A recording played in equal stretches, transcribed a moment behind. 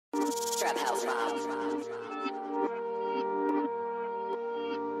Trap house mob.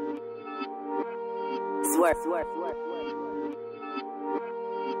 Swerve.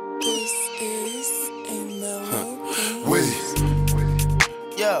 This is a melody. Wait.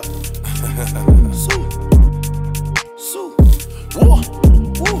 Yeah. Sue. Woo.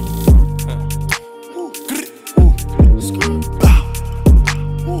 Woo. Woo. Woo. Bow.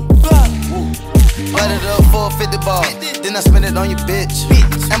 Woo. Bow. Woo. Light it up for a 50 ball. Then I spend it on your bitch.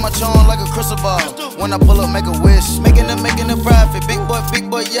 And my charm like a crystal ball. When I pull up, make a wish. Making a profit. Big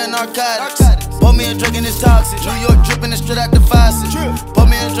boy, yeah, narcotics. Pour me a drink and it's toxic. New York dripping it straight out the faucet. Pour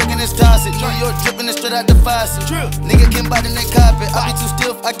me a drink and it's toxic. New York dripping it straight out the faucet. Nigga can't bite in that carpet. I be too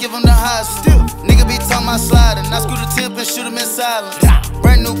stiff, I give him the highs. Nigga be talking my sliding. I screw the tip and shoot him in silence.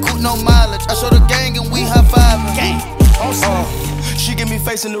 Brand new coupe, no mileage. I show the gang and we high fiving. She get me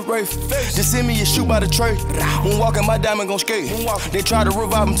facing the Wraith. Just send me a shoe by the tray. When walking, my diamond gon' skate. They try to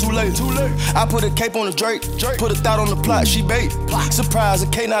revive him too late. I put a cape on the Drake. Put a thought on the plot, she bait. Surprise, a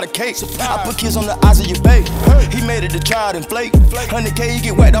K, not a cake. I put kiss on the eyes of your babe. He made it to try it and flake. 100K, he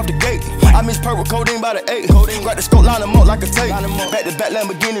get whacked off the gate. I miss Perk with codeine by the 8. Grab the scope, line him up like a tape. Back to back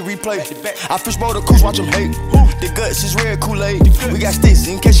Lamborghini replay. I fishbowl the coos, watch him hate. The guts is red Kool-Aid. We got sticks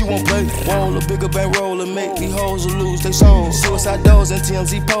in case you won't play. Roll a bigger bankroll and make these hoes lose they souls. Suicide doors and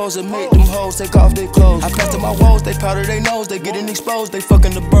TMZ pose and make them hoes take off their clothes. I pass to my woes, they powder their nose, they getting exposed, they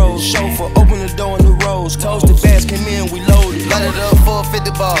fucking the bros. Chauffeur, open the door in the rose. Toasted bags came in, we loaded. Light it up for a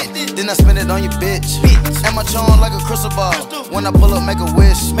 50 ball. Then I spend it on your bitch. And my charm like a crystal ball. When I pull up, make a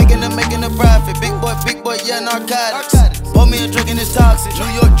wish. Making a profit. Big boy, yeah, narcotics. Pour me a drink and it's toxic. New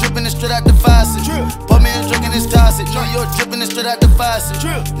York dripping it straight out the faucet. Pour me a drink and it's toxic. New York dripping it straight out the faucet.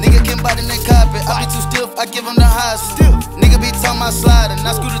 Nigga can't bite in that carpet. I be too stiff, I give him the highs. Nigga be talking my sliding.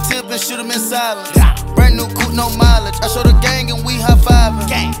 I screw the tip and shoot him in silence. Brand new coupe, no mileage. I show the gang and we high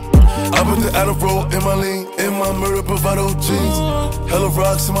fiving. I put the Adderall in my lean, in my murder bravado jeans. Hella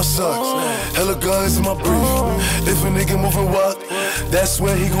rocks in my socks, hella guns in my brief. If a nigga moving wild, that's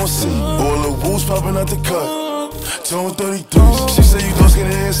when he gon' see all the wolves popping out the cut. Tone 33s. She say you dark skin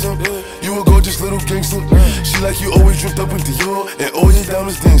and handsome, you a gorgeous little gangster. She like you always dripped up in Dior and all your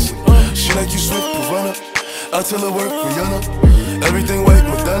diamonds dancing. She like you swift piranha, I tell her work Rihanna. Everything white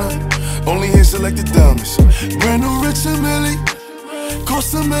Madonna, only hand selected diamonds. Brand new rich and Millie,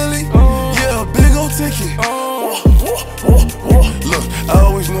 cost a milli, yeah, a big ol' ticket. Look, I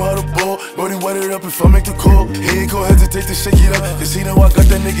always know how to ball. Brody white it up if I make the call. He ain't gon' hesitate to shake it up, cause he know I got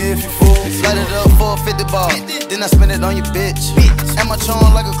that nigga if he fall. Light it up for a 50 ball. Then I spend it on your bitch. And my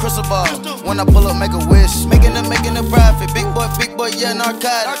charm like a crystal ball. When I pull up, make a wish. Making a profit. Big boy, yeah,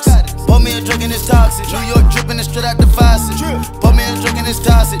 narcotics. Pour me a drink and it's toxic. New York dripping it straight out the faucet. Pour me a drink and it's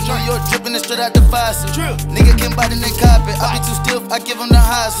toxic. New York dripping it straight out the faucet. Nigga can't bite in that carpet. I be too stiff, I give him the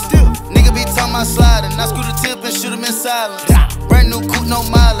highs. Nigga be talking my sliding. I screw the tip and shoot him in silence. Brand new coupe, no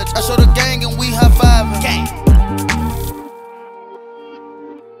mileage. I show the gang and we high fiving.